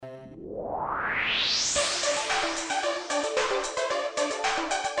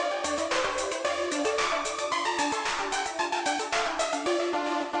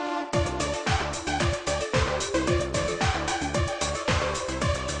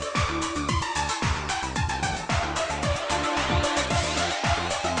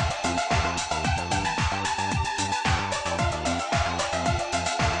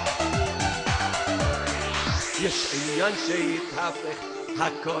יש עניין שיתהפך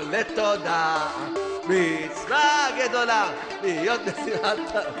הכל לתודה, מצווה גדולה להיות נשיאת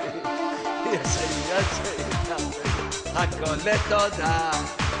תמיד. יש עניין שיתהפך הכל לתודה,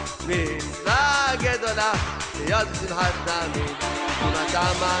 מצווה גדולה להיות בשמחת תמיד. אם אתה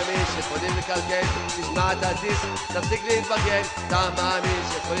מאמין שיכולים לקלקל, תשמע את הדיסק, תפסיק להתבגן. אתה מאמין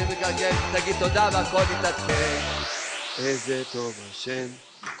שיכולים לקלקל, תגיד תודה והכל יתעדכן. איזה טוב השם,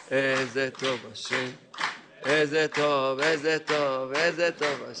 איזה טוב השם, איזה טוב, איזה טוב, איזה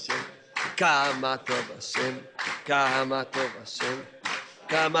טוב השם. כמה טוב השם, כמה טוב השם,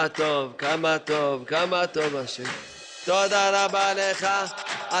 כמה טוב, כמה טוב, כמה טוב השם. תודה רבה לך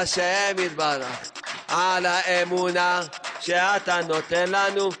השם יתברך על האמונה שאתה נותן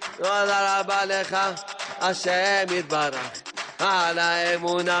לנו. תודה רבה לך השם יתברך על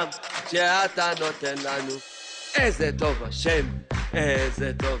האמונה שאתה נותן לנו. איזה טוב השם,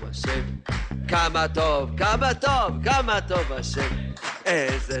 איזה טוב השם, כמה טוב, כמה טוב, כמה טוב השם.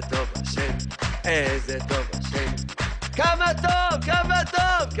 איזה טוב השם, איזה טוב השם, כמה טוב, כמה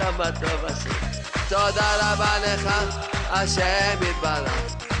טוב, כמה טוב השם. תודה רבה לך השם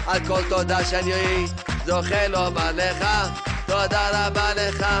יתברך על כל תודה שאני זוכה לומר לך. תודה רבה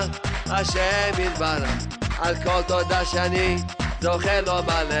לך השם יתברך על כל תודה שאני זוכה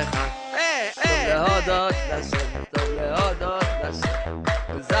לומר לך. טוב להודות לשם, טוב להודות לשם,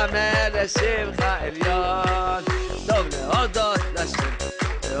 זמר לשמך עליון. טוב להודות לשם,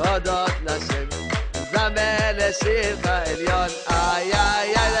 להודות לשם, זמר לשמך עליון. איי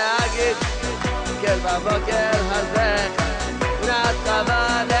איי איי להגיד כן בבוקר הזה ונתך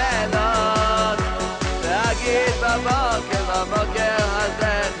בלילות, להגיד בבוקר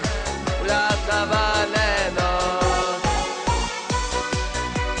הזה ונתך בלילות.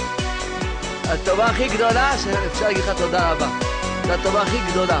 הטובה הכי גדולה שאפשר להגיד לך תודה רבה, זו הטובה הכי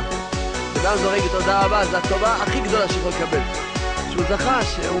גדולה. אדם זורק תודה רבה, זו הטובה הכי גדולה שיכול לקבל, שהוא זכה,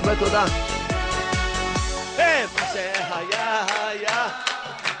 שהוא אומר תודה. מה שהיה היה,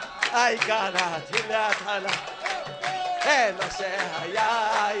 קראתי להתחלה. מה שהיה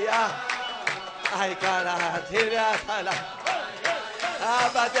היה, קראתי להתחלה.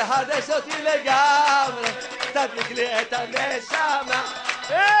 אבא תחדש אותי לגמרי, תדליק לי את הנשמה.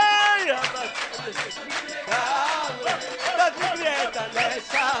 אבא תחדש אותי לגמרי, תדליק לי את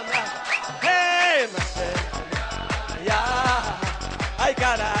הנשמה. מה שהיה היה,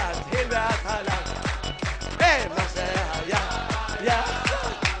 קראתי להתחלה. מה שהיה היה,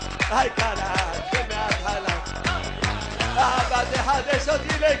 קראתי להתחלה. אבא תחדש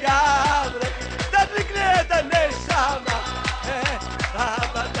אותי לגמרי, תדליק לי את הנשמה.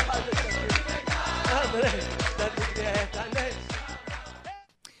 אבא תחדש אותי לגמרי, תדליק לי את הנשמה.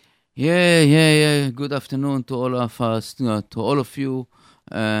 Yeah. Good afternoon to all of us, to all of you.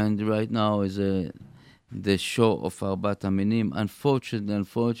 And right now is the show of Arbat Aminim.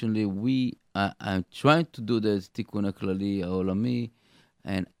 Unfortunately, we are trying to do the Tikkun HaKlali HaOlami,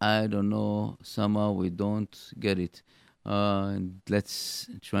 and I don't know, somehow we don't get it. Let's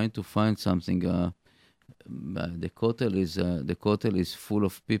try to find something. The kotel is full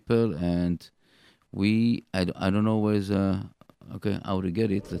of people, and I don't know where's okay, how to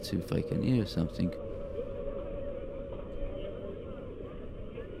get it. Let's see if I can hear something.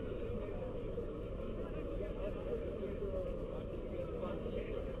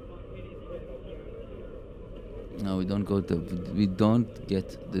 No, we don't get the we don't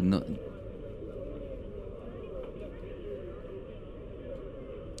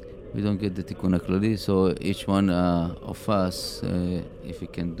get the Tikkun HaKlali, so each one of us, if we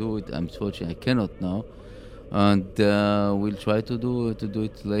can do it, unfortunately I cannot now, and we'll try to do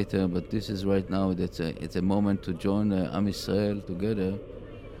it later. But this is right now. It's a moment to join Am Yisrael together,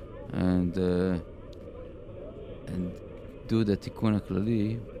 and do the Tikkun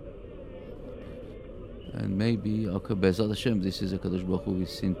HaKlali. And maybe, okay, Be'ezrat Hashem, this is a Kadosh Baruch Hu,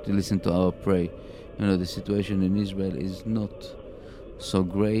 listen to our pray. You know, the situation in Israel is not so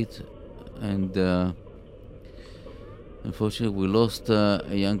great, and unfortunately we lost a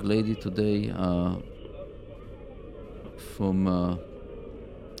young lady today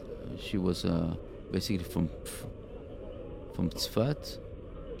she was basically from Tzfat.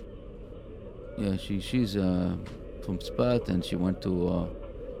 Yeah, she's from Tzfat, and she went to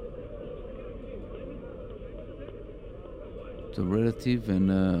relative in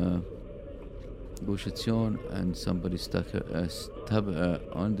Gush Etzion, and somebody stabbed her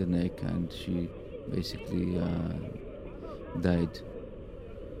on the neck, and she basically died.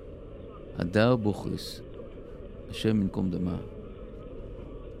 Adar Buchris, Hashem Yinkom Dama,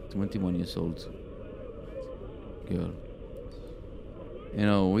 21 years old girl.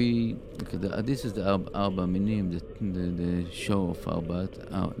 This is the Arba Minim, the show of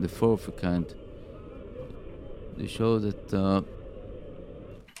Arbat, the four of a kind, the show that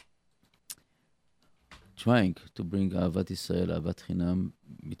trying to bring Avat Israel, Avat Chinam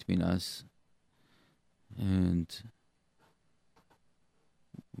between us, and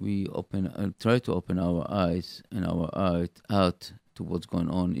we try to open our eyes and our out to what's going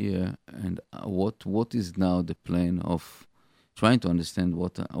on here, and what is now the plan of trying to understand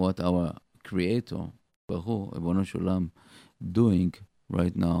what our Creator, Baruch Ribono Shel Olam, doing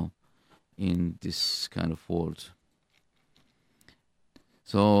right now in this kind of world.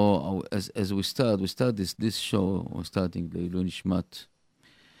 So as we start this show. We're starting Leilui Nishmat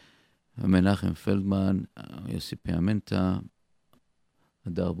Menachem Feldman, Yossi Piamenta,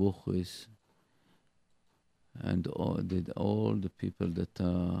 Adar Buchris, and all the people that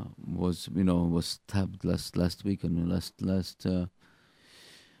was stabbed last week and last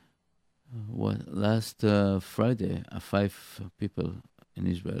Friday. 5 people in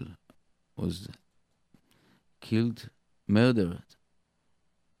Israel was killed, murdered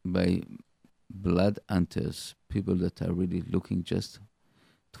by blood hunters, people that are really looking just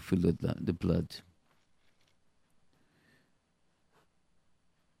to feel the blood.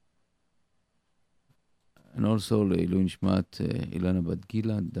 And also Leilui Nishmat Ilana Bat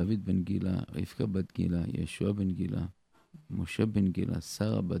Gila, David Ben Gila, Rivka Bat Gila, Yeshua Ben Gila, Moshe Ben Gila,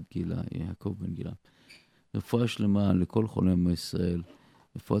 Sarah Bat Gila, Yaakov Ben Gila. רפואה שלמה לכל חולה מישראל,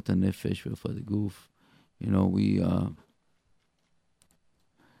 רפואת הנפש ורפואת הגוף.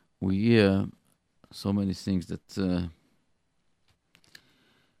 We hear so many things that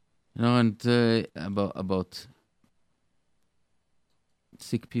and about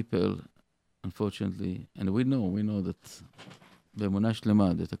sick people, unfortunately, and we know that באמונה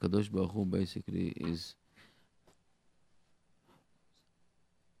שלמה that הקדוש ברוך הוא basically is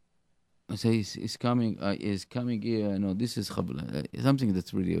coming here. This is something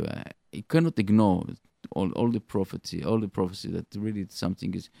that's really you cannot ignore. All the prophecy that really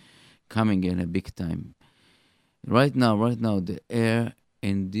something is coming in a big time. Right now, the air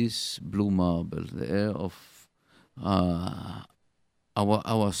in this blue marble, the air of our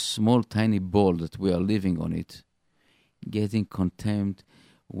small tiny ball that we are living on it, getting contaminated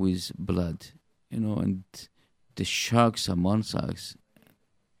with blood, and the sharks amongst us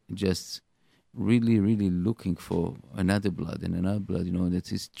just really, really looking for another blood,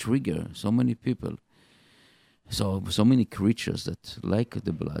 that is trigger so many people. So many creatures that like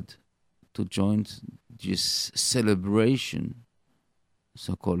the blood to join this celebration,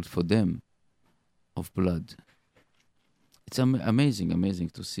 so-called for them, of blood. It's amazing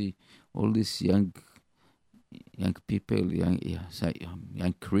to see all these young people,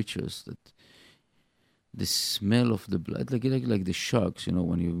 young creatures, that the smell of the blood, like the sharks,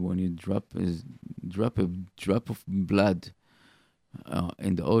 when you drop a drop of blood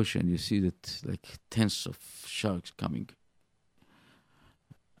in the ocean, you see that like tens of sharks coming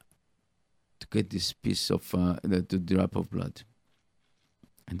to get this piece of the drop of blood.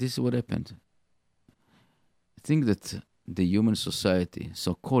 And this is what happened. I think that the human society,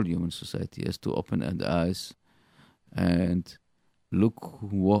 so-called human society, has to open their eyes and look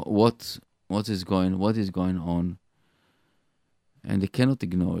what is going on, and they cannot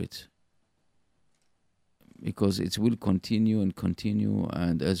ignore it, because it will continue,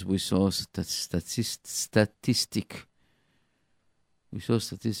 and as we saw statistic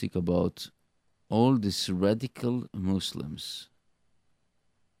about all these radical Muslims,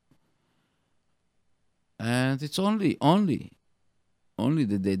 and it's only the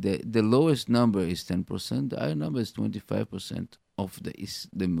lowest number is 10%, the higher number is 25% of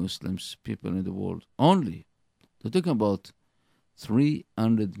the Muslims people in the world. Only. They're talking about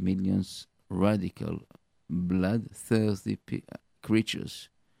 300 million radical, bloodthirsty creatures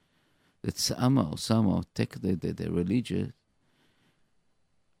that somehow take the religion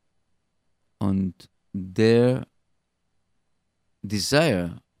and their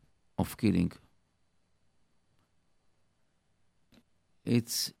desire of killing.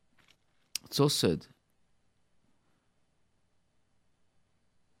 It's so sad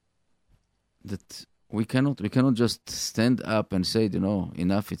that we cannot just stand up and say,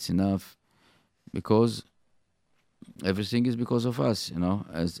 enough, it's enough, because everything is because of us,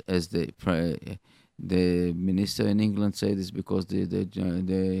 as the minister in England said, it's because the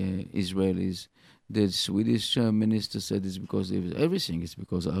Israelis. The Swedish minister said it's because everything is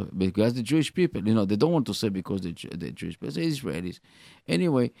because the Jewish people, they don't want to say because the Jewish people, the Israelis.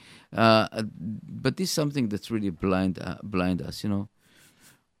 Anyway, but this is something that's really blind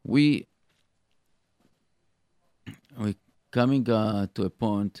coming to a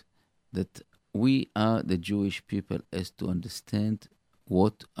point that we are the Jewish people as to understand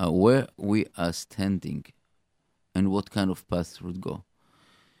where we are standing and what kind of path would go.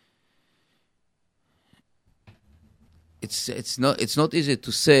 It's not easy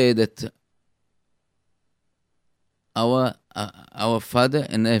to say that our Father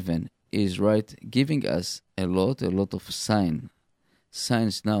in heaven is right, giving us a lot of signs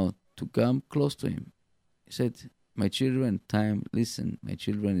now to come close to Him. He said, "My children, listen. My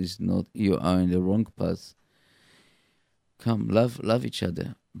children, you are in the wrong path. Come, love each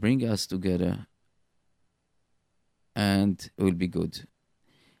other. Bring us together, and it will be good."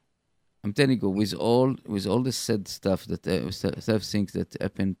 I'm telling you, with all the sad stuff sad things that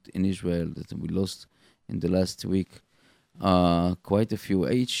happened in Israel that we lost in the last week, quite a few.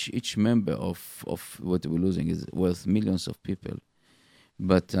 Each member of what we're losing is worth millions of people,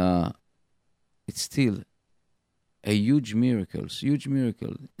 but it's still a huge miracle.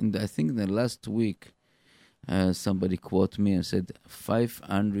 And I think in the last week, somebody quoted me and said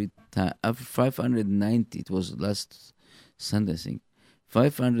 590. It was last Sunday, I think.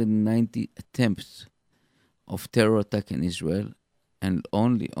 590 attempts of terror attack in Israel, and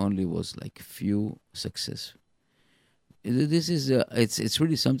only was like few success. This is it's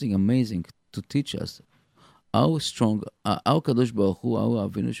really something amazing to teach us how strong our Kadosh Baruch Hu, our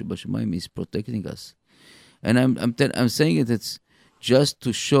Avinu Shebashamayim, is protecting us. And I'm saying it's just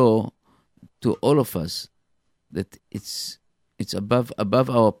to show to all of us that it's above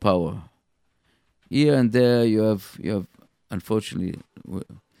our power. Here and there you have unfortunately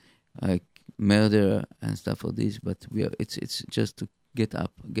like murder and stuff like this, but it's just to get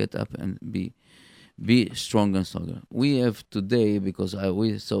up and be stronger and stronger. We have today, because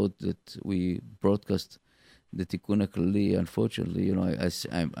we thought that we broadcast the Tikkun HaKlali. Unfortunately,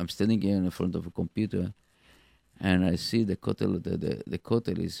 I'm standing here in front of a computer, and I see the kotel. The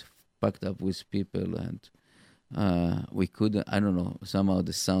kotel is packed up with people, and we couldn't. I don't know. Somehow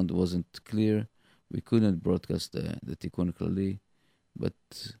the sound wasn't clear. We couldn't broadcast the Tikkun HaKlali, but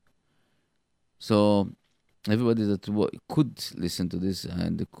so everybody that could listen to this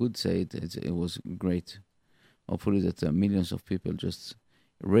and could say it was great. Hopefully that millions of people just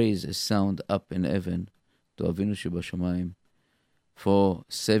raise a sound up in heaven to Avinu Shebashamayim for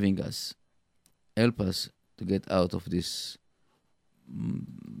saving us. Help us to get out of this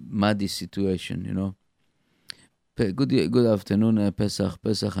muddy situation, Good afternoon, Pesach.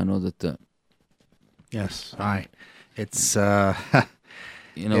 I know that... Yes, hi. It's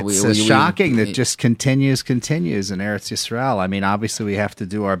it's shocking that just continues in Eretz Yisrael. I mean, obviously we have to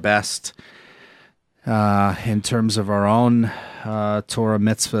do our best in terms of our own Torah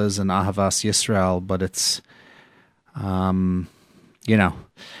mitzvahs and Ahavas Yisrael, but it's,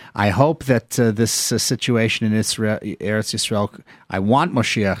 I hope that this situation in Eretz Yisrael, I want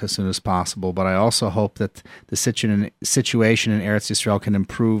Moshiach as soon as possible, but I also hope that the situation in Eretz Yisrael can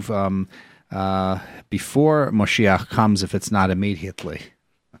improve before Moshiach comes, if it's not immediately.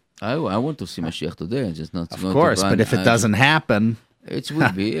 I want to see Mashiach today. Just not. Of course, but if it doesn't happen, it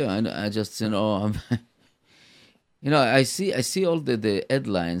will be. I just I see all the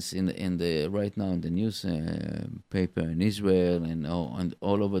headlines in the right now in the news paper in Israel and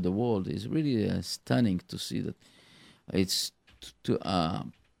all over the world. It's really stunning to see that it's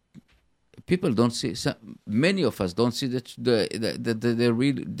people don't see. Many of us don't see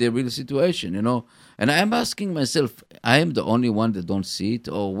the real situation, And I am asking myself, I am the only one that don't see it,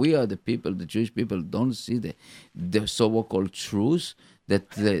 or we are the people, the Jewish people, don't see the so-called truth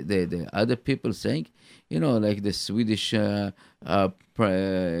that the other people saying. Like the Swedish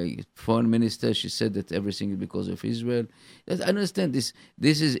foreign minister, she said that everything is because of Israel. I understand this.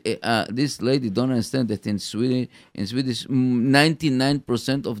 This lady don't understand that in Swedish,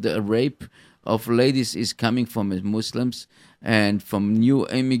 99% of the rape of ladies is coming from Muslims and from new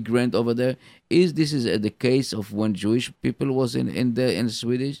immigrant over there. This is the case of when Jewish people was in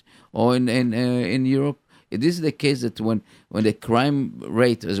Swedish or in Europe? This is the case that when the crime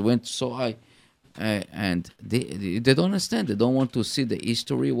rate went so high. And they don't understand. They don't want to see the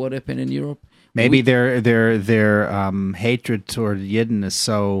history, what happened in Europe. Maybe their hatred toward Yidden is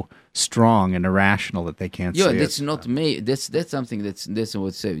so strong and irrational that they can't see it. That's not maybe. That's something that's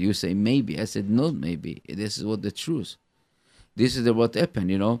what say. You say maybe. I said not maybe. This is what the truth. This is what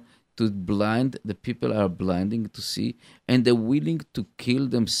happened. To blind the people are blinding to see, and they're willing to kill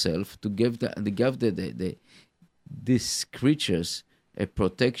themselves to give these creatures a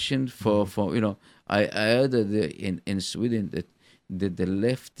protection for I heard that in Sweden that the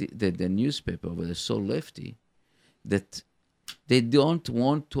lefty the newspaper were so lefty that they don't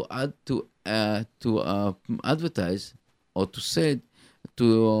want to advertise or to say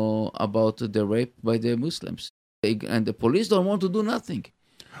about the rape by the Muslims. And the police don't want to do nothing.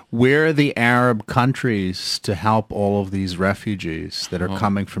 Where are the Arab countries to help all of these refugees that are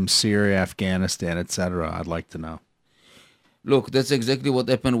coming from Syria, Afghanistan, etc.? I'd like to know. Look, that's exactly what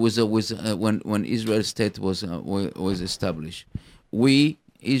happened with when Israel state was established.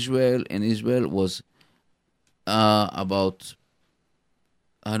 Israel was about,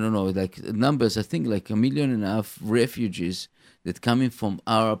 I don't know, like numbers. I think like 1.5 million refugees that coming from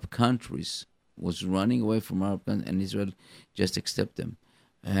Arab countries was running away from Arab countries, and Israel just accept them,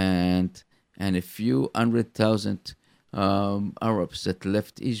 and a few 100,000 Arabs that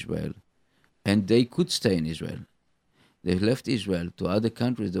left Israel, and they could stay in Israel. They left Israel to other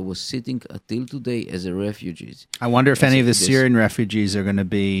countries that was sitting until today as a refugees. I wonder if any of the Syrian refugees are going to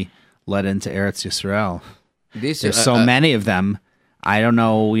be let into Eretz Yisrael. There's so many of them. I don't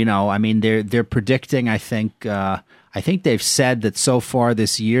know. I mean, they're predicting. I think they've said that so far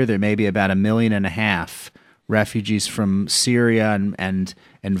this year there may be about 1.5 million refugees from Syria and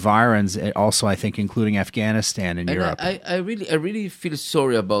environs. Also, I think including Afghanistan and Europe. I really feel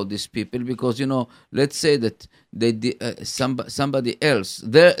sorry about these people because let's say that they somebody else,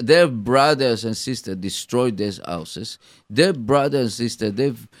 their brothers and sisters destroyed their houses. Their brothers and sisters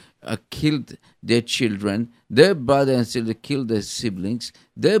they've killed their children. Their brother and sister killed their siblings.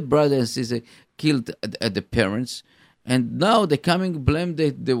 Their brother and sister killed the parents. And now they're coming blame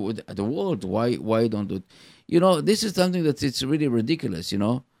the world. Why don't do it? This is something that it's really ridiculous.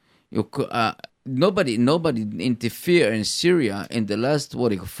 Nobody interfere in Syria in the last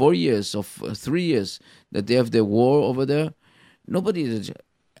 4 years or 3 years that they have the war over there. Nobody.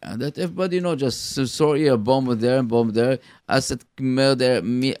 That everybody just sorry a bomb there, Assad murder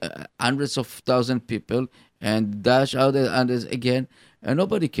hundreds of thousand people and dash out the others again, and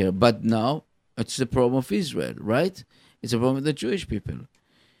nobody care. But now it's the problem of Israel, right? It's a problem with the Jewish people.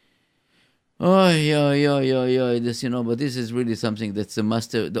 Oh yeah. This but this is really something that's the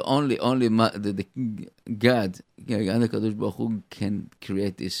master, the only the God, Kadosh Baruch Hu can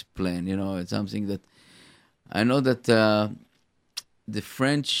create this plan. It's something that I know that. The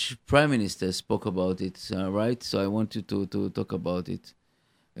French Prime Minister spoke about it, right? So I want you to talk about it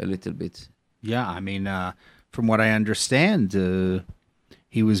a little bit. Yeah, I mean, from what I understand,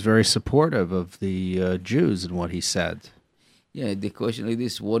 he was very supportive of the Jews and what he said. Yeah, the question like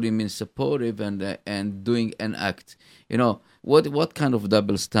this: what do you mean supportive and doing an act? What kind of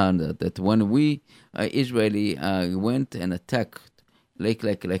double standard that when we Israeli went and attacked like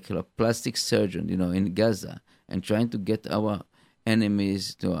a plastic surgeon, in Gaza and trying to get our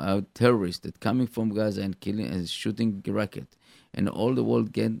enemies, to our terrorists that coming from Gaza and killing and shooting rocket, and all the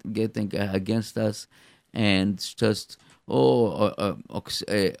world getting against us, and just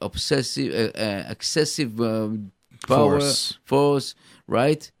excessive power force,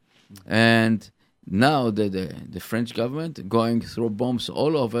 right? And now the French government going through bombs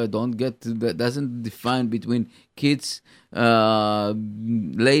all over, doesn't define between kids,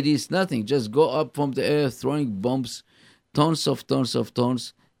 ladies, nothing. Just go up from the air throwing bombs. Tons,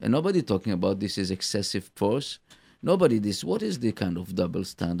 and nobody talking about this is excessive force. Nobody this. What is the kind of double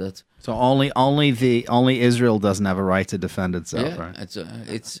standard? So only Israel doesn't have a right to defend itself, right?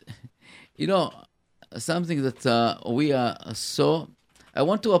 It's something that we are so. I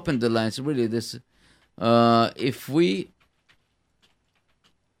want to open the lines. Really, this if we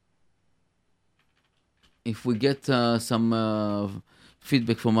get some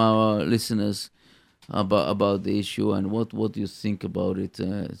feedback from our listeners about the issue and what you think about it.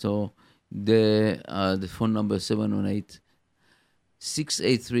 So the phone number 718-683-5858,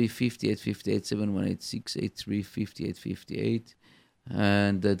 718-683-5858,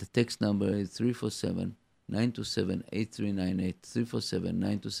 and the text number is 347-927-8398,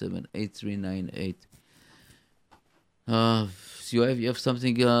 347-927-8398. You have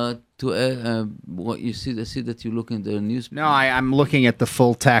something to add? What you see? I see that you look in the news. No, I'm looking at the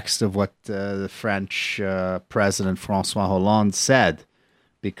full text of what the French President François Hollande said,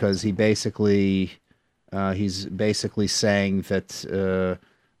 because he's basically saying that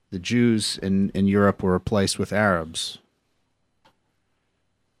the Jews in Europe were replaced with Arabs.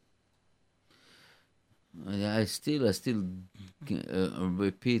 I still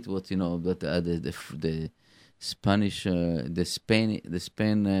repeat what that the Spanish, the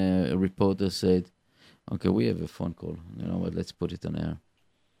Spain reporter said. Okay, we have a phone call. You know what? Let's put it on air.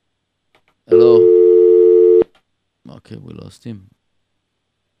 Hello. Okay, we lost him.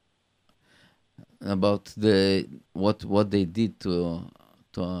 About what they did to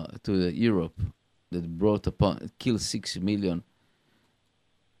Europe, that killed 6 million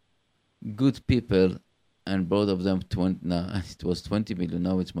good people and both of them 20. Now it was 20 million.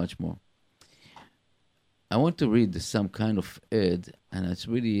 Now it's much more. I want to read some kind of ad, and it's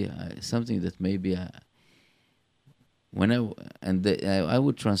really something that maybe I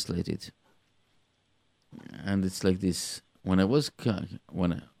would translate it, and it's like this. One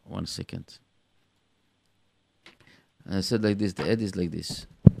second. I said like this. The ad is like this.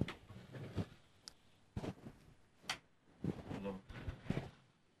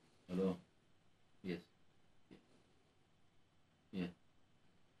 Hello. Yes. Yeah.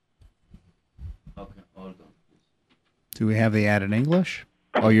 Okay. Hold on. Do we have the ad in English?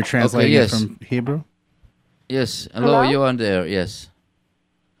 Oh, you're translating it from Hebrew? Yes. Hello, you're on the air. Yes.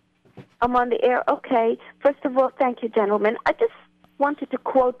 I'm on the air. Okay. First of all, thank you, gentlemen. I just wanted to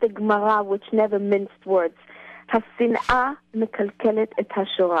quote the Gemara, which never minced words. Hasin'a mekalkelet et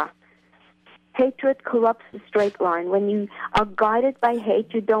hashorah. Hatred corrupts the straight line. When you are guided by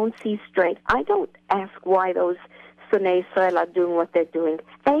hate, you don't see straight. I don't ask why those Sunni Israel are doing what they're doing.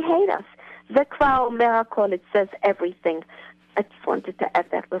 They hate us. Zekva Miracle, it says everything. I just wanted to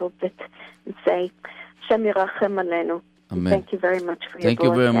add that little bit and say, Shem Yirachem Aleinu. Amen. Thank you very much for your Thank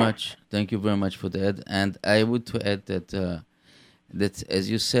you very broadcast. much. Thank you very much for that. And I would to add that as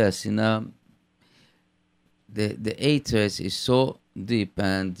you say, Asina, the hatred is so deep,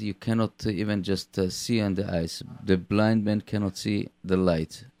 and you cannot even just see on the eyes. The blind man cannot see the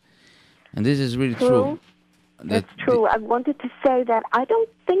light, and this is really true. That's true. I wanted to say that I don't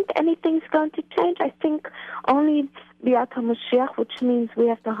think anything's going to change. I think only Biat HaMashiach, which means we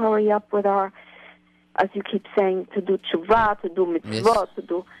have to hurry up with our, as you keep saying, to do tshuva, to do mitzvot, to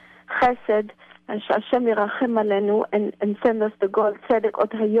do chesed, and Hashem yirachem aleinu, and send us the gold tzedek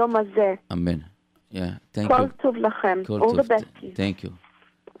od hayom hazeh. Amen. Yeah, thank Kol you. tov lachem. Kol All the tov. best to you. Thank you.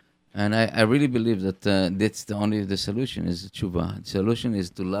 And I really believe that that's the solution is tshuva. The solution is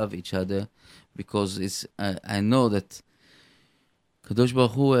to love each other, because it's I know that Kadosh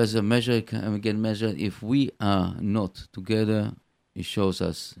Baruch Hu has a measure, again measure. If we are not together, He shows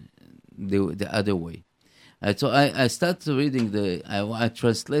us the other way. So I start reading I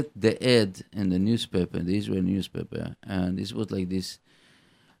translate the ad in the newspaper, the Israeli newspaper, and this was like this.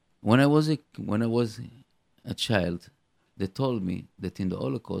 When I was a child, they told me that in the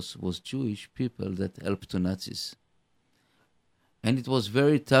Holocaust was Jewish people that helped to Nazis. And it was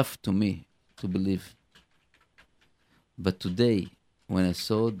very tough to me to believe. But today, when I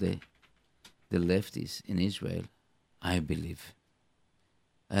saw the leftists in Israel, I believe.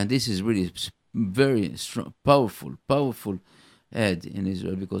 And this is really very strong, powerful ad in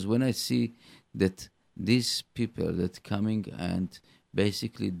Israel, because when I see that these people that coming and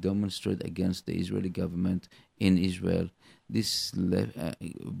basically demonstrate against the Israeli government in Israel, these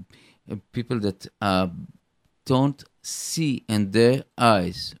people that don't see in their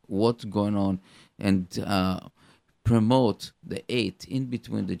eyes what's going on, and promote the hate in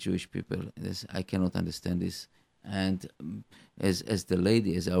between the Jewish people. I cannot understand this. And as the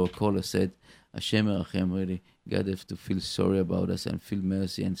lady, as our caller said, Hashem Erachem, really, God have to feel sorry about us and feel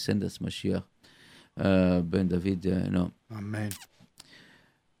mercy and send us Mashiach, Ben David, Amen.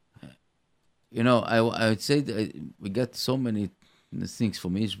 I would say that we got so many things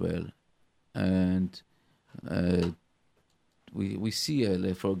from Israel, and we see,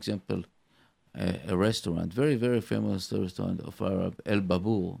 like, for example, a restaurant, very, very famous restaurant of Arab, El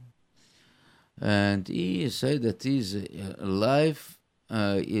Babur, and he said that he's live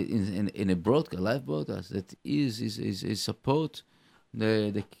in a broadcast, live broadcast, that is support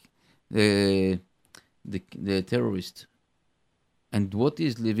the terrorist. And what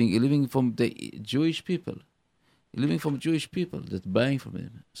is living from the Jewish people, living from Jewish people that buying from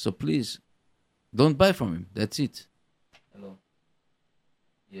him. So please, don't buy from him. That's it. Hello.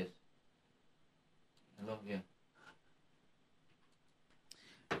 Yes. Hello. Yeah.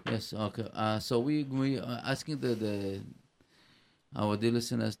 Yes. Okay. So we are asking our dear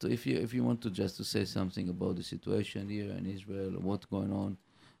listeners to, if you want to say something about the situation here in Israel, what's going on.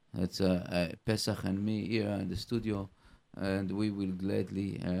 It's Pesach and me here in the studio. And we will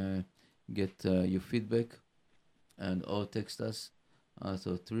gladly get your feedback, or text us.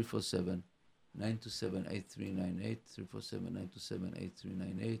 So 347-927-8398,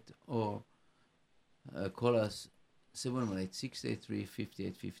 347-927-8398, or call us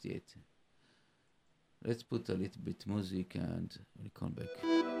 718-683-5858. Let's put a little bit music and we'll come back.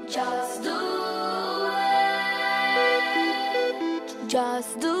 Just do it.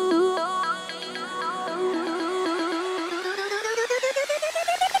 Just do it.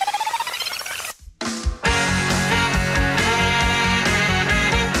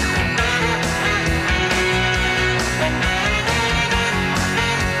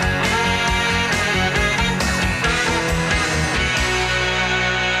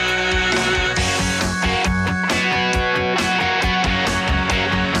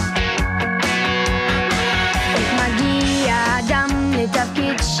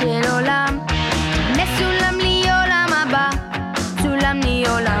 לתפקיד של עולם, מסולם לי עולם הבא, סולם לי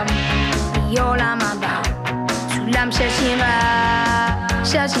עולם, לי עולם הבא, סולם של שירה,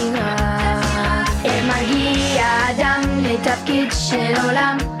 של שירה. איך מגיע אדם לתפקיד של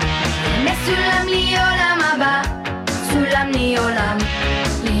עולם, מסולם לי עולם הבא, סולם לי עולם,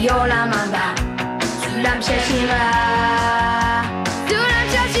 לי עולם הבא, סולם של שירה, סולם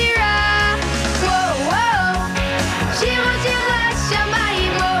של שירה. וואו וואו, שירו שירה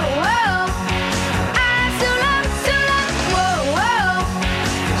שמיים, וואו וואו, הסולם סולם, וואו וואו,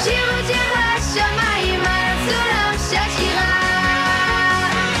 שירו שירה שמיים, הסולם של שירה.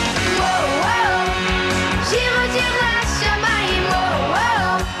 וואו וואו, שירו שירה שמיים, וואו וואו,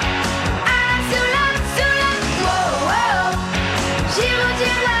 הסולם סולם, וואו וואו, שירו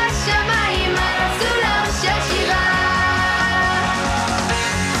שירה שמיים, הסולם של שירה.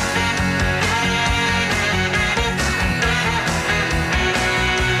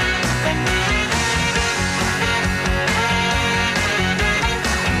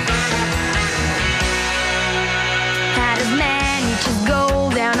 How does man reach his goal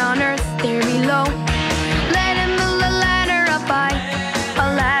down on earth there below? Let him build a ladder up high, a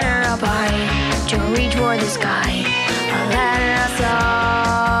ladder up high, to reach for the sky. A ladder, a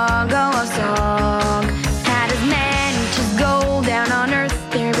song, oh a song. How does man reach his goal down on earth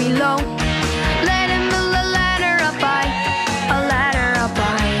there below? Let him build a ladder up high, a ladder up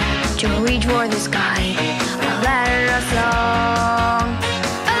high, to reach for the sky. A ladder, a song,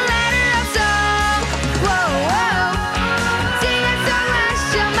 a ladder, a song. Whoa, whoa, sing a song,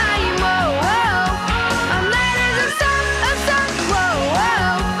 Hashemayim. Whoa, whoa, a ladder's a song, a song. Whoa, whoa,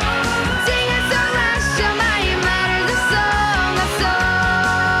 sing a song, Hashemayim. Ladder's a song, a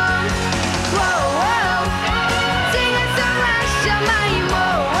song. Whoa, whoa, sing a song, Hashemayim.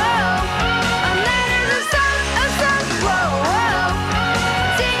 Whoa, whoa, a ladder's a song, a song. Whoa, whoa,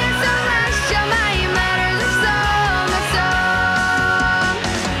 sing a song, Hashemayim. Ladder's a song, a song.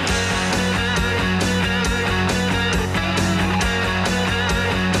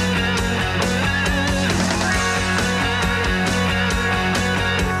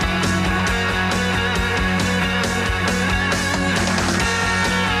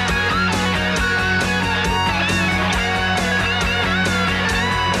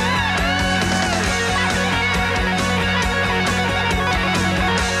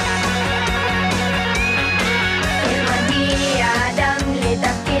 מגיע אדם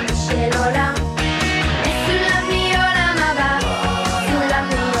לתפקיד של עולם, מסולם לי עולם הבא, סולם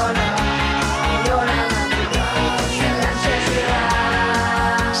לי עולם, לי עולם הבא, סולם של שירה,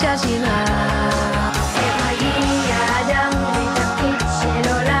 של שירה. מגיע אדם לתפקיד של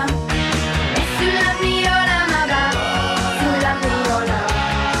עולם, מסולם לי עולם הבא, סולם לי עולם,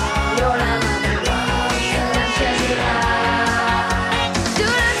 לי עולם הבא, סולם של שירה,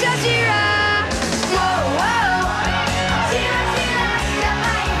 סולם של שירה. וואו וואו, שירה שירה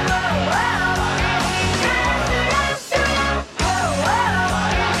שמיים, וואו וואו, סולם סולם, וואו וואו,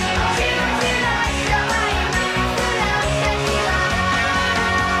 שירה שירה שמיים, סולם של שירה.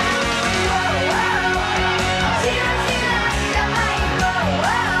 וואו וואו, שירה שירה שמיים, וואו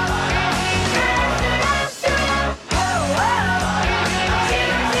וואו, סולם סולם, וואו וואו,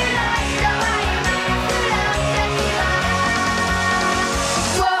 שירה שירה שמיים, סולם של שירה.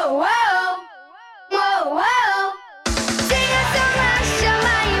 וואו וואו, וואו וואו, sing a song,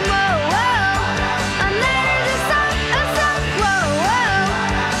 Hashemayim. Whoa whoa, a ladder's a song, a song. Whoa whoa,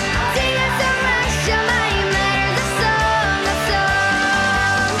 sing a song, Hashemayim. Ladder's a song, a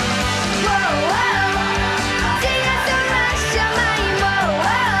song. Whoa whoa, sing a song, Hashemayim. Whoa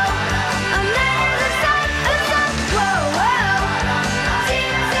whoa, a ladder's a song, a song. Whoa whoa, sing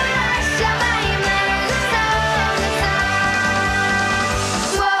a song, Hashemayim. Ladder's a song, a song.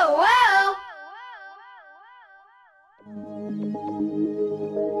 Whoa whoa.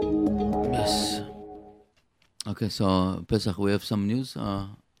 Yes. Okay, so Pesach, we have some news.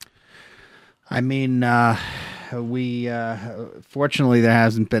 I mean, we fortunately there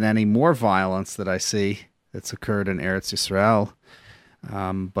hasn't been any more violence that I see that's occurred in Eretz Yisrael,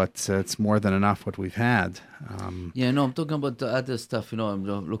 but it's more than enough what we've had. Yeah, no, I'm talking about the other stuff. I'm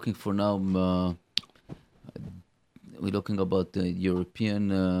looking for now. We're looking about the European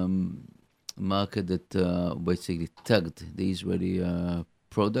market that basically tagged the Israeli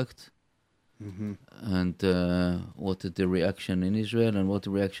product. And what is the reaction in Israel and what the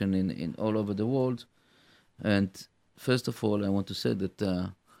reaction in all over the world. And first of all, I want to say that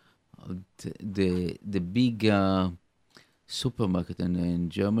the big supermarket in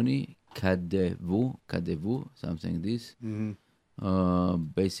Germany, Kadevu, something like this,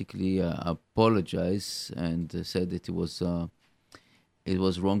 basically apologized and said that it was it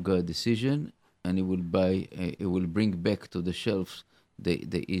was wrong decision, and it will bring back to the shelves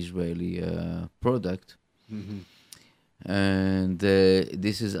the Israeli product. And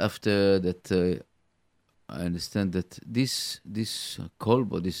this is after that. I understand that this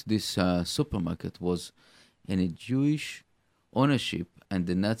Kolbo, this supermarket was in a Jewish ownership, and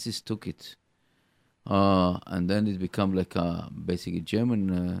the Nazis took it, and then it became like a basically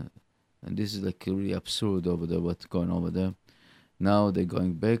German, and this is like really absurd over there. What's going over there? Now they're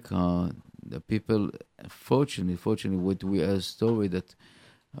going back. The people, fortunately, what we have a story that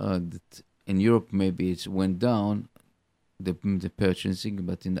in Europe maybe it went down. The purchasing,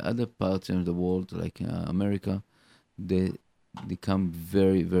 but in the other parts of the world, like America, they become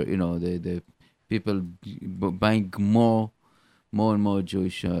very, very, the people buying more and more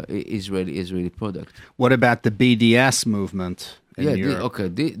Jewish Israeli product. What about the BDS movement in Europe?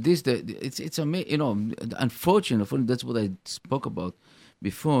 It's amazing. Unfortunately, that's what I spoke about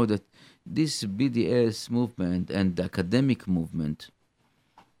before. That this BDS movement and the academic movement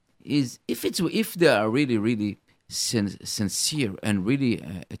is, if they are really, really sincere and really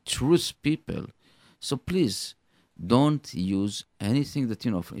truth people, so please don't use anything that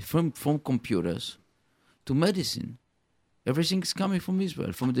from computers to medicine. Everything is coming from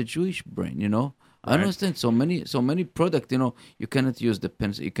Israel, from the Jewish brain. Right. I understand so many product. You cannot use the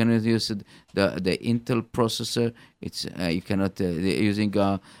pencil. You cannot use the Intel processor. It's you cannot using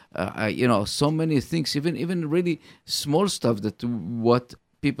so many things. Even really small stuff that what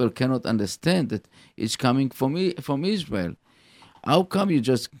people cannot understand that it's coming from Israel. How come you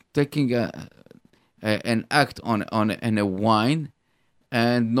just taking an act on a wine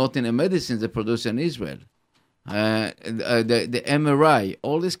and not in a medicine that produced in Israel? The MRI,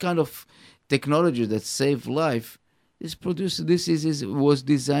 all this kind of technology that save life is produced. Was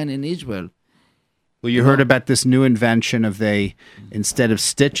designed in Israel. Well, you heard about this new invention of instead of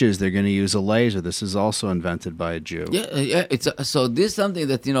stitches, they're going to use a laser. This is also invented by a Jew. Yeah. So this is something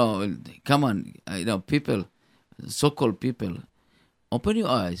that, come on, people, so-called people, open your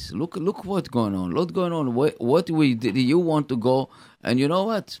eyes. Look what's going on. What's going on? What you want to go? And you know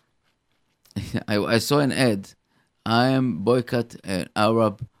what? I saw an ad. I am boycott an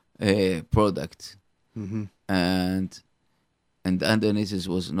Arab product. Mm-hmm. And underneath it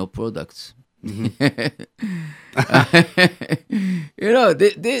was no products. Mm-hmm.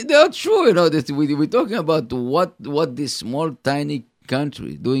 They are true. That we're talking about what this small tiny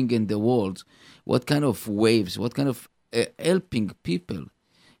country doing in the world, what kind of waves, what kind of helping people,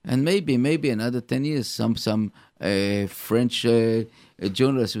 and maybe another 10 years, some French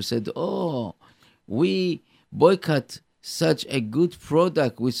journalist who said, "Oh, we boycott such a good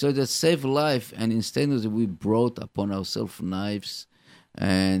product, we saw that save life, and instead we brought upon ourselves knives."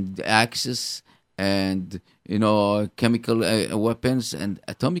 And axes and chemical weapons and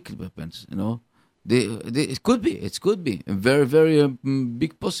atomic weapons. It could be a very, very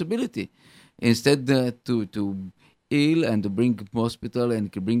big possibility. Instead to heal and to bring hospital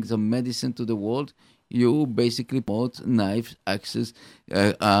and bring some medicine to the world, you basically bought knives, axes,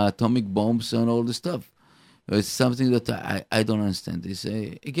 atomic bombs, and all the stuff. It's something that I don't understand. It's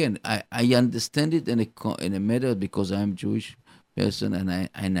again, I understand it in a matter because I'm Jewish person, and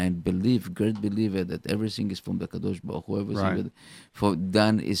I believe, great believer, that everything is from the Kadosh Baruch Hu. Everything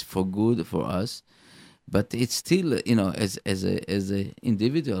done is for good for us, but it's still, as a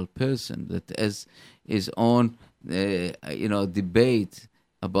individual person that has his own, debate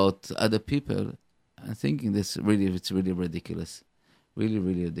about other people. I'm thinking it's really ridiculous, really,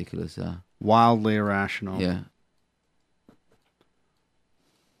 really ridiculous. Wildly irrational. Yeah.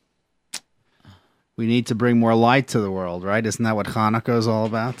 We need to bring more light to the world, right? Isn't that what Hanukkah is all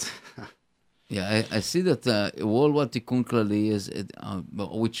about? Yeah, I see that World War Tikkun Klali is.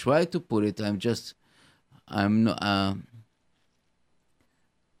 We try to put it. I'm not.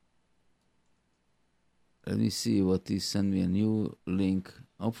 Let me see what he sent me a new link.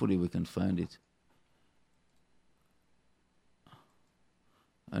 Hopefully, we can find it.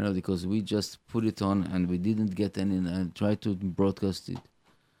 I know because we just put it on and we didn't get any. And try to broadcast it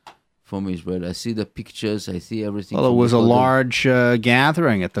from Israel. I see the pictures. I see everything. Well, it was a large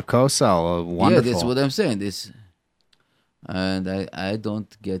gathering at the Kosel. Wonderful. Yeah, that's what I'm saying. This, and I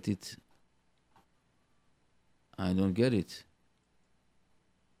don't get it. I don't get it.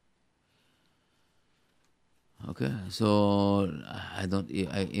 Okay, so I don't.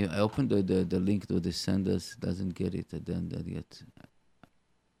 I opened the link to the senders. Doesn't get it. I don't get.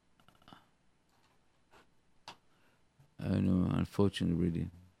 I know. Unfortunately, really.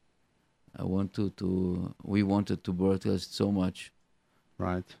 We wanted to broadcast so much.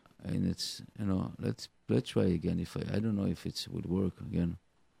 Right. And it's, let's let's try again. If I don't know if it would work again.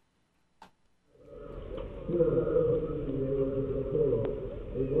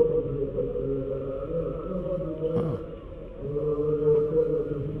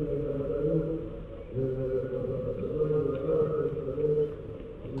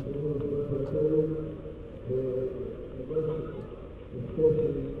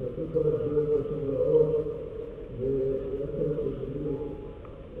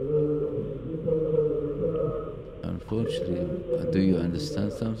 Unfortunately, do you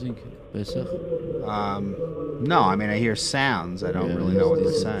understand something, Pesach? No, I mean, I hear sounds. I don't Yeah, really know what they're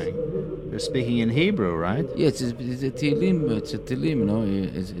it's- saying. They're speaking in Hebrew, right? Yes, it's a Tehillim. It's a Tehillim, you know.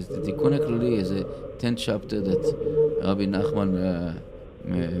 It's the Tikkun HaKlali is a 10th chapter that Rabbi Nachman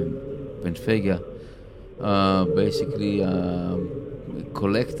Ben Fega basically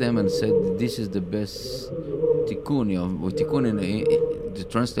collect them and said this is the best Tikkun. You know, Tikkun in the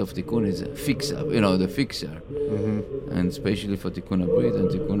translate of Tikkun is a fixer. You know, the fixer. And especially for Tikkun HaBrit and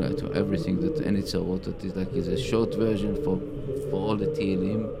Tikkun to everything that any tzarot that is like is a short version for all the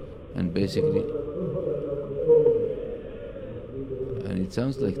Tehillim, and basically, and it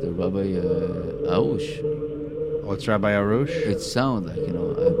sounds like the Rabbi Arush. Oh, it's Rabbi Arush? It sounds like, you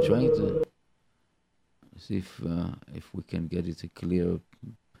know. I'm trying to see if we can get it clear.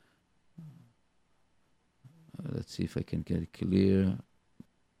 Let's see if I can get it clear.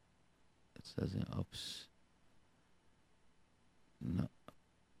 It says in ops. No,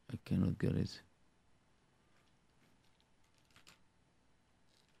 I cannot get it.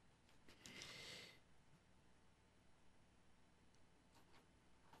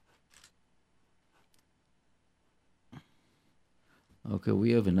 Okay, we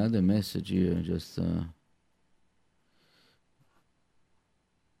have another message here. Just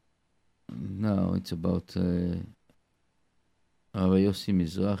no, it's about Rabbi Yossi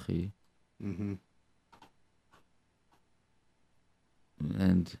Mizrahi. Mm-hmm.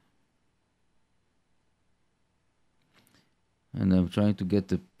 And I'm trying to get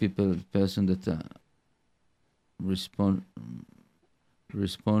the person that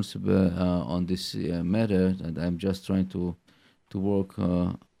responsible on this matter, and I'm just trying to work.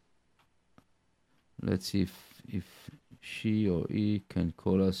 Let's see if she or he can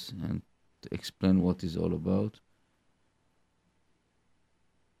call us and explain what it's all about.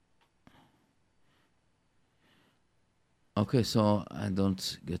 Okay, so I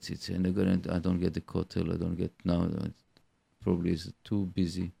don't get it, and again, I don't get the kotel. I don't get now. It probably is too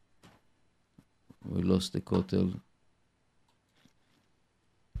busy. We lost the kotel.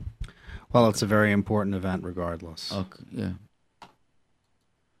 Well, it's a very important event regardless. Okay, yeah.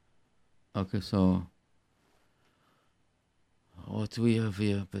 Okay, so what do we have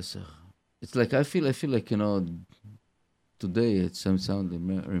here, Pesach? It's like I feel like, you know, today it's some sound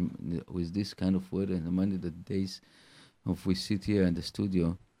with this kind of weather, and remind the days of we sit here in the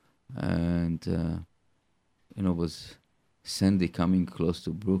studio, and you know, was Sandy coming close to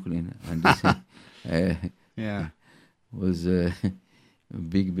Brooklyn, and this Yeah. was a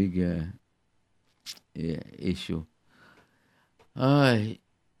big issue. Let's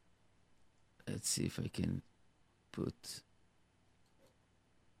see if I can put.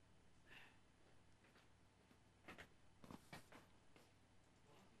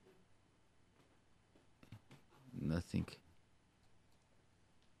 Nothing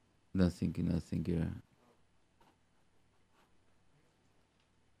here.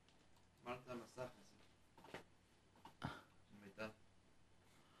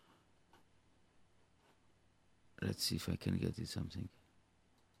 Let's see if I can get it something.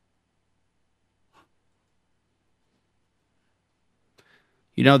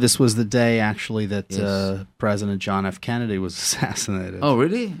 You know, this was the day actually that Yes. President John F. Kennedy was assassinated. Oh,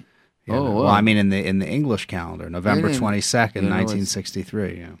 really? You Oh, know? wow. Well, I mean, in the English calendar, November Yeah, 22nd, you know,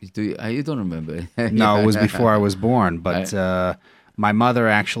 1963. Yeah. You don't remember? No, it was before I was born. But my mother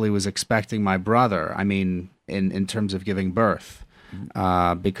actually was expecting my brother. I mean, in terms of giving birth,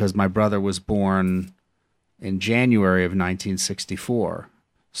 because my brother was born in January of 1964.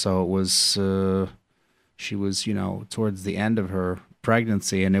 So it was she was, you know, towards the end of her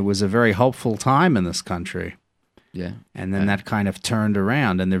pregnancy, and it was a very hopeful time in this country. Yeah. And then that kind of turned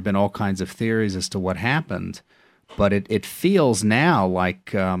around, and there have been all kinds of theories as to what happened. But it feels now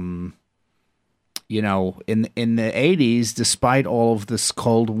like, you know, in the 80s, despite all of this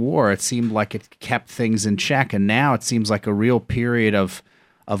Cold War, it seemed like it kept things in check. And now it seems like a real period of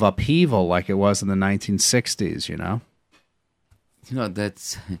upheaval like it was in the 1960s, you know? You know,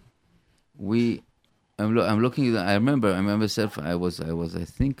 that's I'm looking. I remember myself. I was. I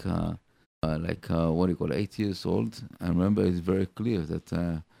think. What do you call it, 8 years old. I remember it's very clear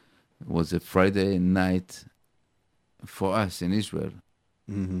that It was a Friday night for us in Israel,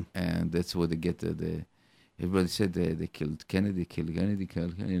 and that's where they get the. Everybody said they killed Kennedy,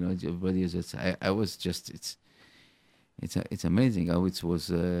 you know. Everybody is just. I was just. It's amazing how it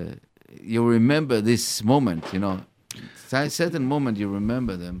was. You remember this moment, you know. Certain moment you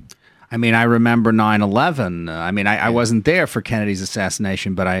remember them. I mean, I remember 9/11. I mean, I wasn't there for Kennedy's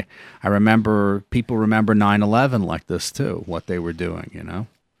assassination, but I remember people remember 9/11 like this too. What they were doing, you know.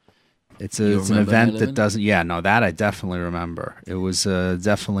 It's an event 9/11? That doesn't. Yeah, no, that I definitely remember. It was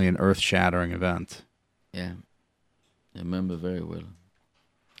definitely an earth-shattering event. Yeah, I remember very well.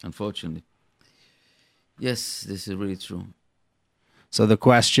 Unfortunately, yes, this is really true. So the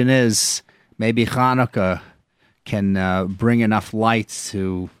question is, maybe Hanukkah can bring enough light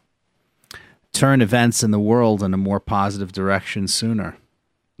to turn events in the world in a more positive direction sooner.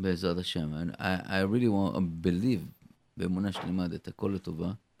 Be'ezrat Hashem. And I really want to believe באמונה שלמה that הכל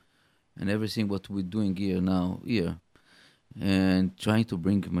לטובה, and everything what we're doing here, and trying to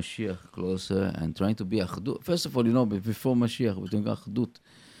bring Mashiach closer, and trying to be achdut. First of all, you know, before Mashiach, we're doing achdut.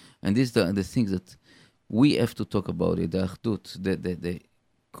 And these are the things that we have to talk about it, the achdut, the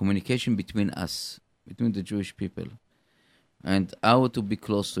communication between us, between the Jewish people, and how to be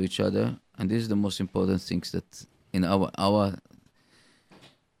close to each other. And this is the most important things that in our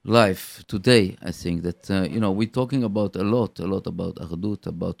life today, I think that, we're talking about a lot about achdut,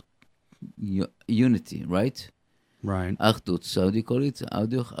 about unity, right? Right. Achdut. So how do you call it?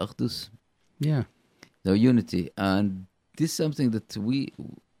 Achdus? Yeah. The unity. And this is something that we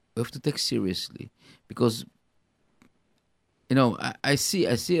have to take seriously, because, I see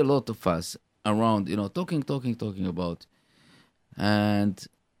a lot of us around, talking about, and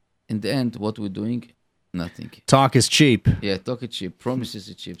in the end, what we're doing, nothing. Talk is cheap. Yeah, talk is cheap. Promises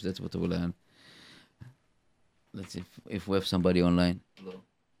are cheap. That's what we learn. Let's see if we have somebody online.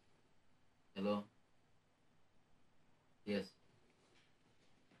 Hello? Yes.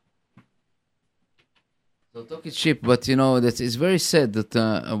 So talk is cheap, but that it's very sad that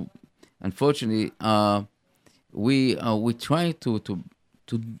unfortunately we try to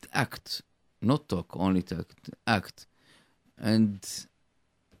act, not talk, only to act, and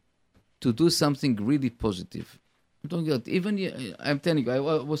to do something really positive. I'm talking about even. I'm telling you, I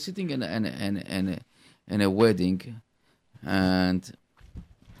was sitting in a wedding, and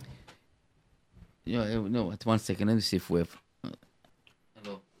no. At 1 second, let me see if we have.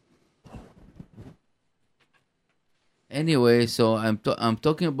 Hello. Anyway, so I'm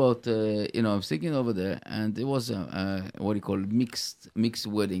talking about I'm sitting over there, and it was what do you call it, mixed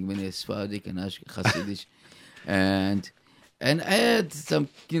wedding, when it's Sephardic and Hasidic, and I had some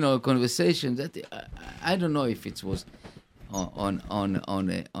conversation that I don't know if it was on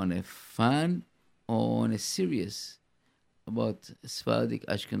a fun or on a serious about Sephardic,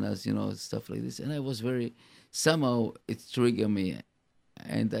 Ashkenaz, stuff like this, and I was somehow it triggered me,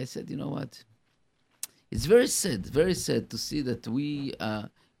 and I said, you know what? It's very sad to see that we are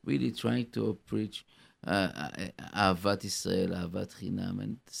really trying to preach Ahavat Israel, Ahavat Chinam,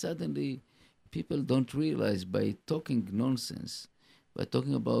 and suddenly people don't realize by talking nonsense, by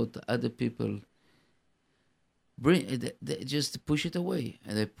talking about other people, they just push it away,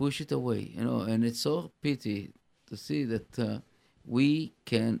 and and it's so pity to see that we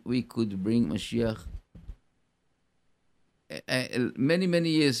could bring Mashiach many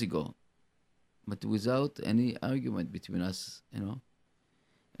years ago, but without any argument between us, and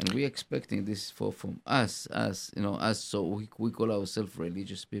we're expecting this from us, so we call ourselves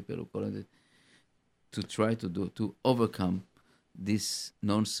religious people, who call it, to try to overcome this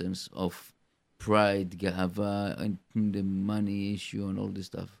nonsense of pride, gahava, and the money issue and all this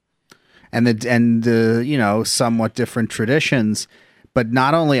stuff. And somewhat different traditions, but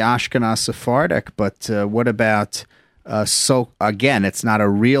not only Ashkenaz Sephardic, but what about again, it's not a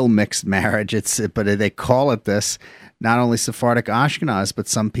real mixed marriage. But they call it this. Not only Sephardic Ashkenaz, but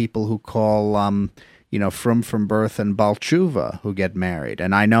some people who call from birth and Baal Tshuva who get married,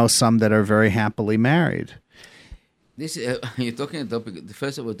 and I know some that are very happily married. This you're talking about topic.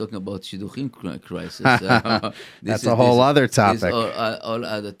 First of all, we're talking about shidduchim crisis. That's a whole other topic. This all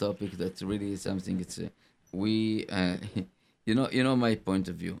other topic that really is something. It's we, my point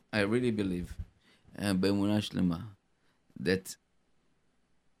of view. I really believe, be'emunah shlema, that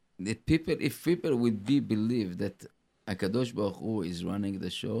if people would believe that HaKadosh Baruch Hu is running the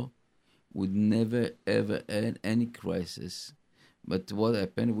show, would never ever end any crisis. But what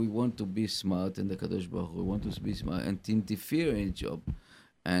happened? We want to be smart, and the Kadosh Baruch Hu, we want to be smart and to interfere in a job,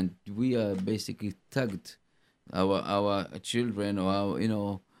 and we are basically tagged our children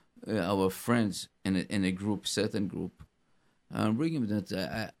or our friends in a group, certain group, and bring them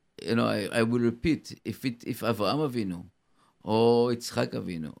that I will repeat, if Avraham Avinu, or Yitzchak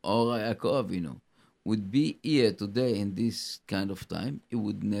Avinu, or Yaakov Avinu would be here today in this kind of time, he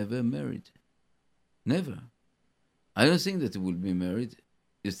would never married. Never. I don't think that he will be married.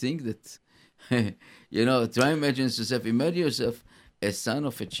 You think that, try and imagine yourself a son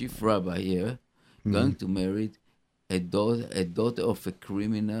of a chief rabbi here, going to marry a daughter of a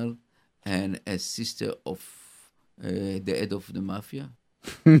criminal and a sister of the head of the mafia.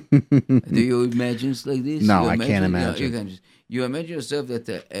 Do you imagine like this? No, I can't imagine. You imagine yourself that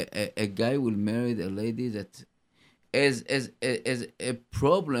a guy will marry a lady that has a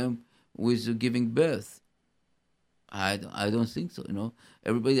problem with giving birth. I don't think so.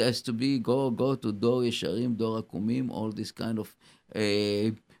 Everybody has to go to Dor Yesharim, Dor Akumim, all this kind of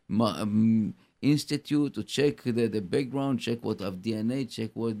institute to check the background, check what of DNA,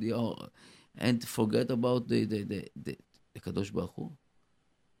 check what they are, and forget about the Kadosh Baruch Hu.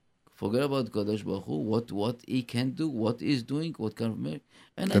 Forget about Kadosh Baruch Hu, what he can do, what he's doing, what kind of miracle.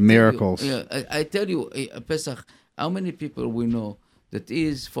 And the miracles. I tell you, Pesach, how many people we know that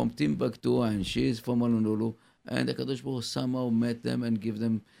is from Timbuktu and she is from Honolulu, and the Kadosh Baruch Hu somehow met them and give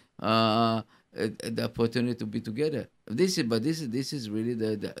them the opportunity to be together. This is really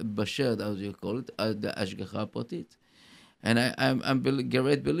the Basher, as you call it, the Ashgacha Pratit. And I'm a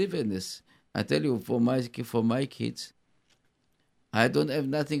great believer in this. I tell you, for my kids, I don't have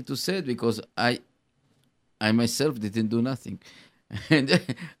nothing to say because I myself didn't do nothing, and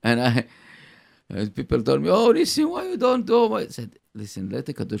people told me, "Oh, Nissim, why you don't do?" I said, "Listen, let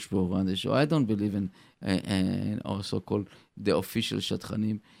the Kadosh Baruch Hu run the show. I don't believe in also called the official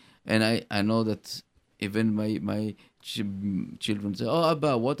Shatchanim, and I know that even my children say, "Oh,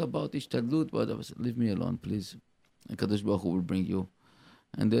 Abba, what about Ishtadlut?" But I said, "Leave me alone, please. And Kadosh Baruch Hu will bring you."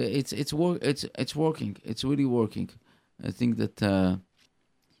 And it's working. It's really working. I think that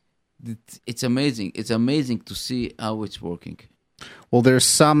it's amazing. It's amazing to see how it's working. Well, there's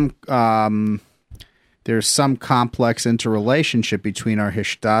some complex interrelationship between our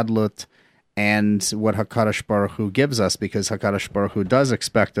hishtadlut and what Hakadosh Baruch Hu gives us, because Hakadosh Baruch Hu does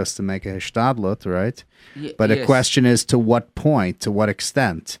expect us to make a hishtadlut, right? But the question is, to what point, to what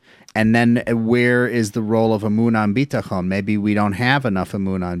extent? And then where is the role of emunah and bitachon? Maybe we don't have enough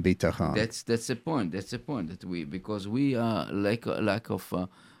emunah and bitachon. That's the point. That's the point that because we are lack of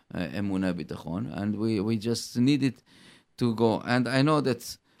emunah bitachon, and we just need it to go. And I know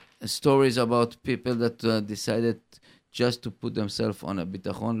that stories about people that decided just to put themselves on a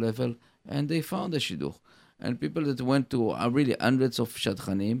bitachon level, and they found a shidduch. And people that went to really hundreds of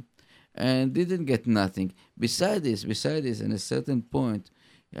shadchanim and didn't get nothing. Besides this, in a certain point,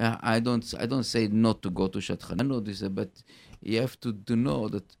 I don't say not to go to Shadchan. I know this, but you have to know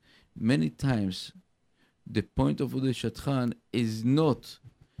that many times the point of the Shadchan is not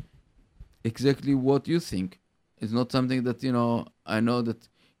exactly what you think. It's not something that I know that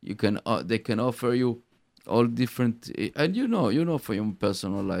you can. They can offer you all different, and for your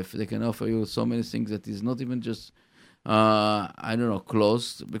personal life, they can offer you so many things that is not even just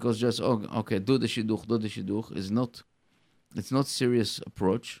closed, because just do the shidduch is not. It's not serious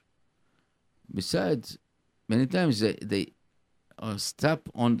approach. Besides, many times they stop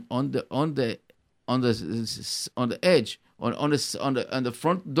on the edge, on the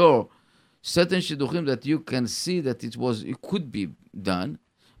front door, certain shidduchim that you can see that it could be done,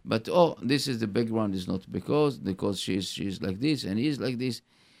 but this is the background is not because she's like this and he's like this,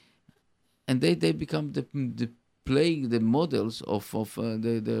 and they become the models of the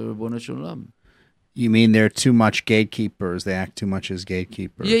Ribono Shel Olam. You mean they're too much gatekeepers? They act too much as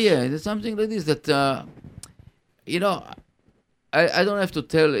gatekeepers. Yeah. There's something like this that I don't have to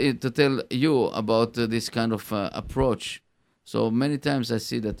tell you about this kind of approach. So many times I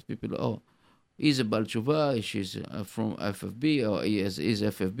see that people, he's a Baal Tshuva, she's from FFB, or is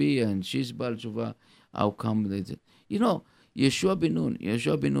FFB and she's Baal Tshuva. How come they? Yeshua ben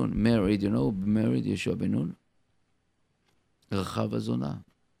Nun married. Yeshua ben Nun. Rachav Azona.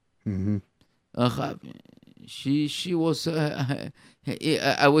 Mm-hmm. She was,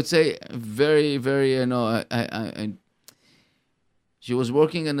 I would say, very, very, she was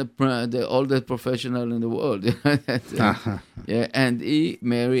working in the oldest professional in the world. Yeah, and he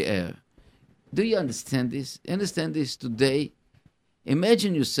married her. Do you understand this? Understand this today?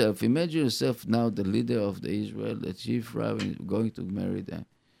 Imagine yourself now, the leader of the Israel, the chief rabbi, going to marry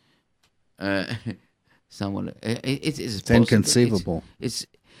someone. It's inconceivable. It's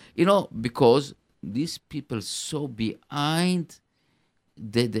because these people so behind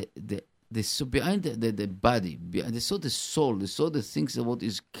the so behind the body, they saw the soul, they saw the things of what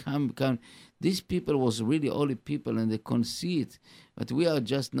is come. These people was really holy people, and they couldn't see it. But we are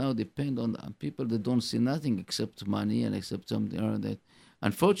just now depend on people that don't see nothing except money and except something that.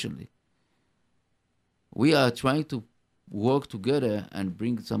 Unfortunately, we are trying to work together and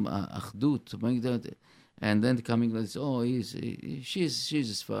bring some achdut, to bring that, and then coming like, oh, she's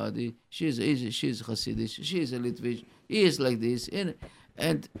a Sephardi, she's Hasidic, she's a Litvish, he is like this,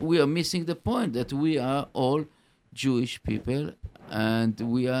 and we are missing the point that we are all Jewish people, and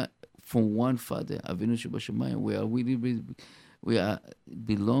we are from one Father, Avinu Shebashamayim. We are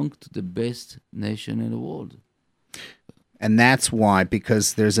belong to the best nation in the world. And that's why,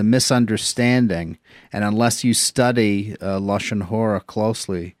 because there's a misunderstanding, and unless you study Lashon Hora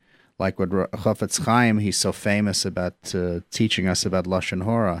closely, like what Chafetz Chaim, he's so famous about teaching us about Lashon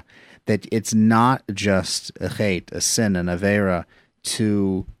Hora, that it's not just a chet, a sin, an avera,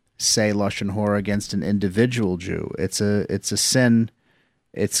 to say Lashon Hora against an individual Jew. It's a sin.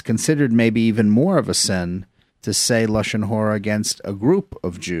 It's considered maybe even more of a sin to say Lashon Hora against a group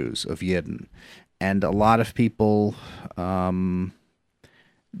of Jews, of Yidden. And a lot of people don't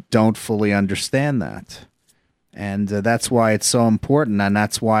fully understand that. And that's why it's so important, and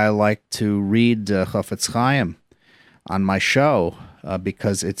that's why I like to read Chafetz Chaim on my show,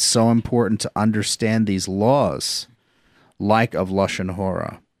 because it's so important to understand these laws, like of Lashon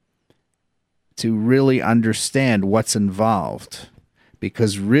Hora, to really understand what's involved,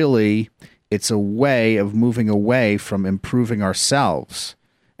 because really it's a way of moving away from improving ourselves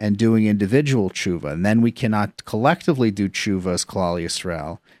and doing individual tshuva. And then we cannot collectively do tshuva as Klal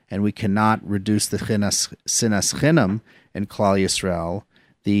Yisrael, and we cannot reduce the sinas chinam in Klal Yisrael,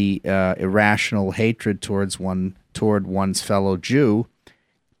 the irrational hatred toward one's fellow Jew,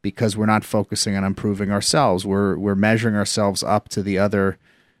 because we're not focusing on improving ourselves. We're measuring ourselves up to the other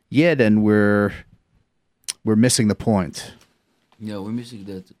Yid, and we're missing the point. Yeah, we're missing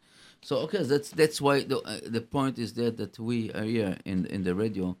that. So okay, that's why the point is that we are here in the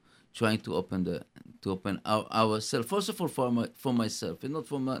radio trying to open ourselves. First of all, for myself, and not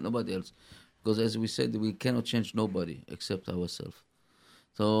for nobody else, because as we said, we cannot change nobody except ourselves.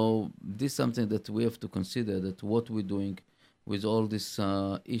 So this is something that we have to consider, that what we're doing with all this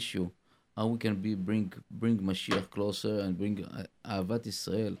issue, how we can bring Mashiach closer and bring Ahavat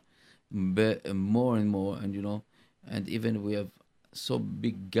Israel more and more, and and even we have so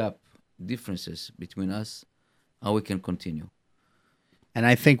big gap differences between us, how we can continue. And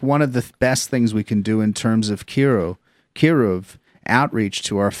I think one of the best things we can do in terms of kiruv, outreach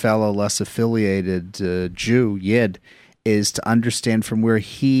to our fellow less affiliated Jew, Yid, is to understand from where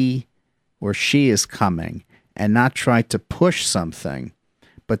he or she is coming, and not try to push something,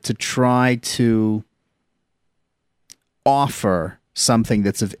 but to try to offer something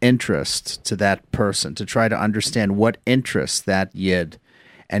that's of interest to that person, to try to understand what interests that Yid,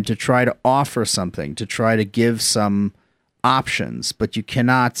 and to try to offer something, to try to give some options. But you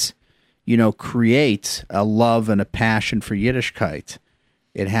cannot, create a love and a passion for Yiddishkeit.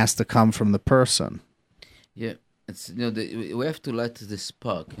 It has to come from the person. Yeah, it's we have to light the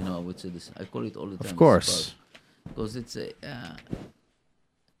spark. I would say this. I call it all the time. Of course, because it's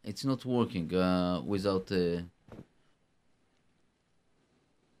not working without.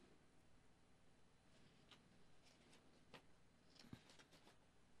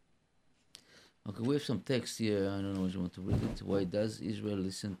 Okay, we have some text here. I don't know if you want to read it. Why does Israel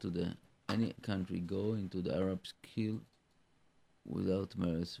listen to any country go into the Arabs kill without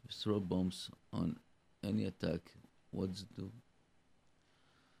merits, throw bombs on any attack? What's it do?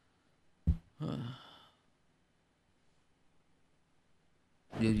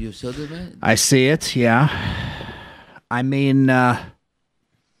 You saw that, man? I see it, yeah. I mean, I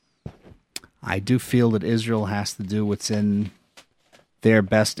do feel that Israel has to do what's in their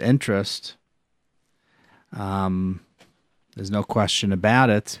best interest. There's no question about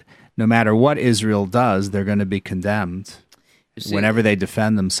it. No matter what Israel does, they're going to be condemned whenever they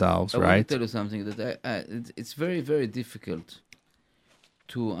defend themselves, right? I want to tell you something that it's very, very difficult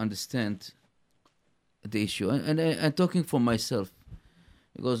to understand the issue. And I'm talking for myself,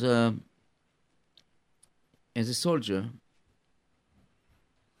 because as a soldier,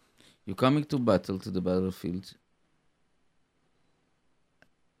 you're coming to the battlefield,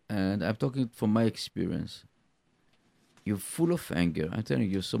 and I'm talking from my experience. You're full of anger. I'm telling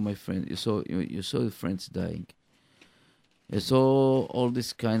you, you saw my friend. You saw your friends dying. You saw all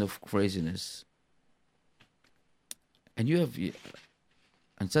this kind of craziness, and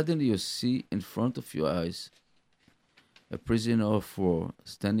suddenly you see in front of your eyes a prisoner of war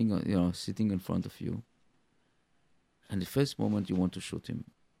standing, sitting in front of you. And the first moment you want to shoot him,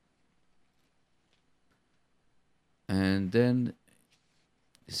 and then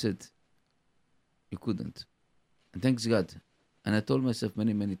he said, You couldn't. And thanks God. And I told myself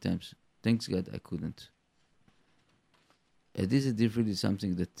many, many times, thanks God I couldn't. And this is really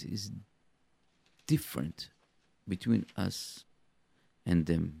something that is different between us and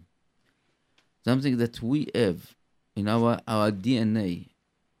them. Something that we have in our DNA,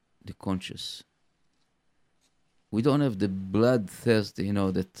 the conscious. We don't have the bloodthirsty,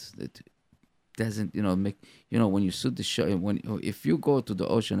 that doesn't, make, when you shoot the shot, if you go to the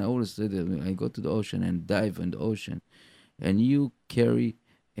ocean, I always say that I go to the ocean and dive in the ocean, and you carry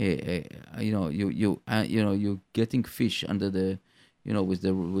you're getting fish under the, with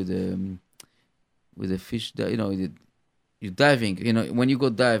the fish that, you're diving, when you go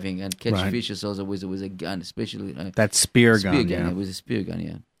diving and catch Right. fishes also with a gun, especially That spear gun, yeah. with a spear gun,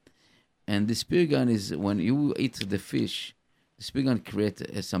 yeah. And the spear gun is when you eat the fish, the spear gun creates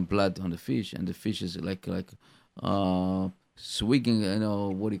some blood on the fish, and the fish is like swigging,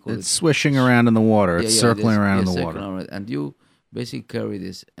 what do you call it? It's swishing around in the water. It's circling around in the water. Around, and you basically carry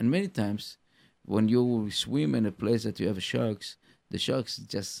this. And many times when you swim in a place that you have sharks, the sharks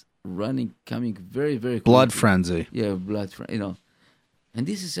just running, coming very, very quickly. Blood frenzy. Yeah, And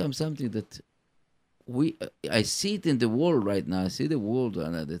this is something that I see it in the world right now. I see the world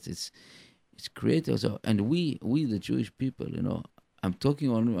that it's created also. And we the Jewish people, I'm talking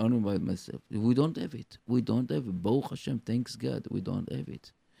only about myself. We don't have it. We don't have it. Baruch Hashem, thanks God, we don't have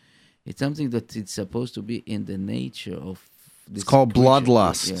it. It's something that it's supposed to be in the nature of this. It's called creature.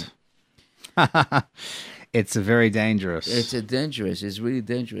 bloodlust. Yeah. It's very dangerous. It's dangerous. It's really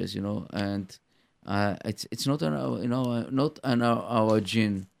dangerous, and it's not on our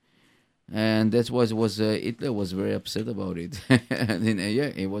gene, and that's what was Hitler was very upset about it. And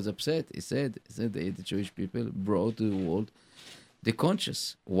he was upset. He said the Jewish people brought to the world the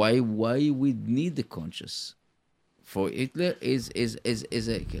conscious. Why we need the conscious? For Hitler is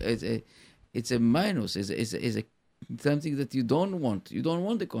a minus. Is a something that you don't want. You don't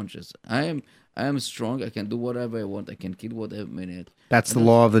want the conscious. I am strong. I can do whatever I want. I can kill whatever minute. That's the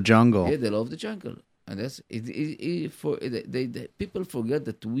law of the jungle. Yeah, the law of the jungle. And that's people forget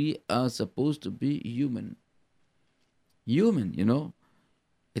that we are supposed to be human. Human,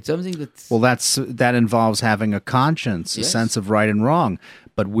 It's something that. Well, that involves having a conscience, a Yes. sense of right and wrong.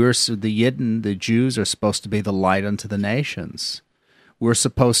 But the Yidden, the Jews, are supposed to be the light unto the nations. We're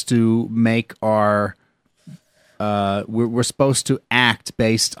supposed to make our. We're supposed to act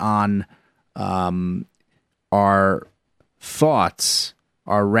based on our thoughts,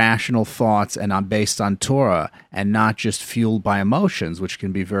 our rational thoughts, and based on Torah, and not just fueled by emotions, which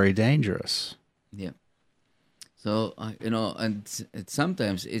can be very dangerous. Yeah. So and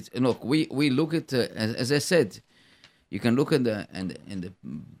sometimes it's we look at as I said, you can look at in the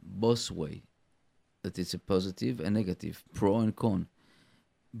both way, that it's a positive and negative, pro and con,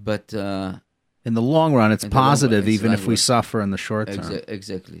 but In the long run, it's In the long run, positive, it's even if we like- suffer in the short term.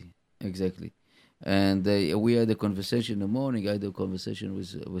 Exactly. And we had a conversation in the morning. I had a conversation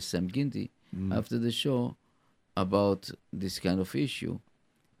with Sam Ginty after the show about this kind of issue,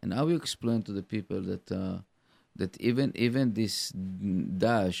 and I will explain to the people that even this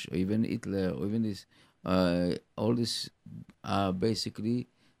Daesh or even Hitler or even this all this are basically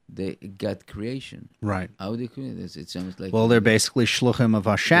the God creation. Right. How they create this? It sounds like Well, they're basically shluchim of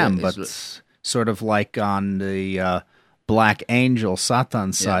Hashem, Yeah, but sort of like on the black angel,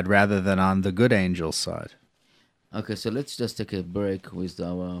 Satan's side, rather than on the good angel side. Okay, so let's just take a break with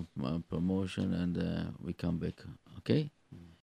our promotion, and we come back. Okay.